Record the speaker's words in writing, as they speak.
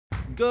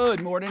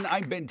Good morning,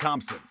 I'm Ben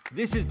Thompson.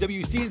 This is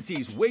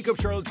WCNC's Wake Up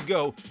Charlotte to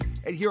Go,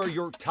 and here are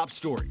your top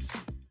stories.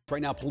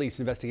 Right now, police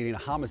investigating a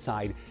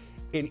homicide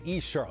in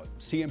East Charlotte.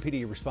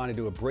 CMPD responded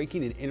to a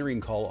breaking and entering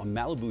call on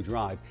Malibu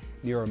Drive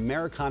near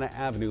Americana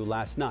Avenue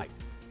last night.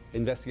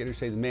 Investigators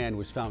say the man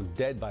was found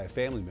dead by a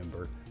family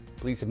member.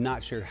 Police have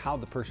not shared how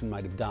the person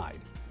might have died.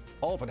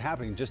 All of it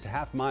happening just a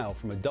half mile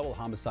from a double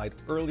homicide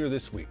earlier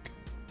this week.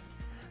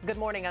 Good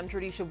morning, I'm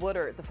Trudisha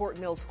Woodard. The Fort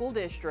Mill School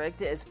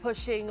District is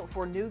pushing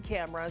for new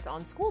cameras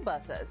on school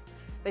buses.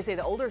 They say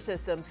the older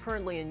systems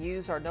currently in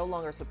use are no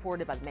longer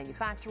supported by the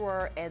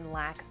manufacturer and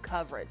lack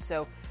coverage.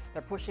 So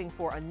they're pushing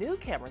for a new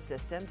camera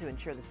system to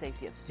ensure the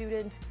safety of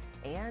students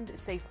and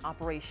safe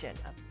operation.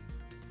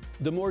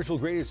 The Mooresville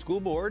Graded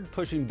School Board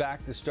pushing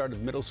back the start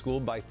of middle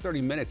school by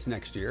 30 minutes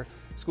next year.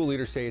 School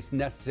leaders say it's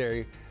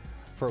necessary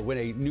for when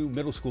a new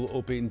middle school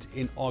opened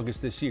in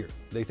August this year.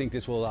 They think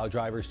this will allow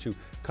drivers to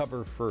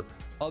cover for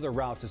other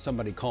routes if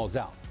somebody calls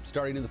out.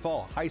 Starting in the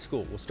fall, high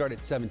school will start at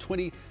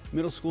 7:20,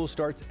 middle school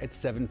starts at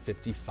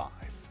 7:55.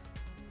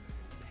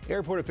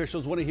 Airport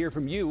officials want to hear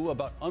from you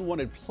about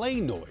unwanted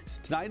plane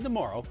noise. Tonight and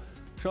tomorrow,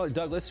 Charlotte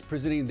Douglas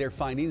presenting their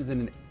findings in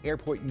an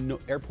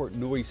airport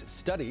noise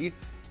study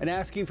and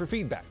asking for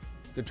feedback.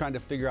 They're trying to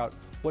figure out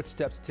what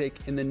steps to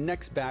take in the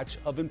next batch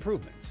of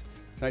improvements.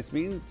 Tonight's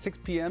meeting, 6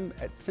 p.m.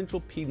 at Central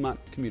Piedmont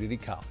Community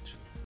College.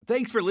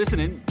 Thanks for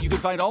listening. You can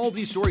find all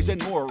these stories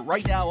and more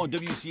right now on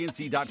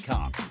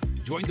WCNC.com.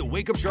 Join the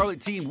Wake Up Charlotte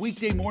team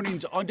weekday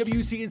mornings on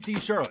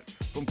WCNC Charlotte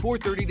from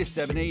 4:30 to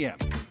 7 a.m.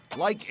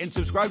 Like and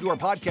subscribe to our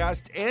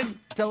podcast and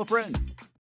tell a friend.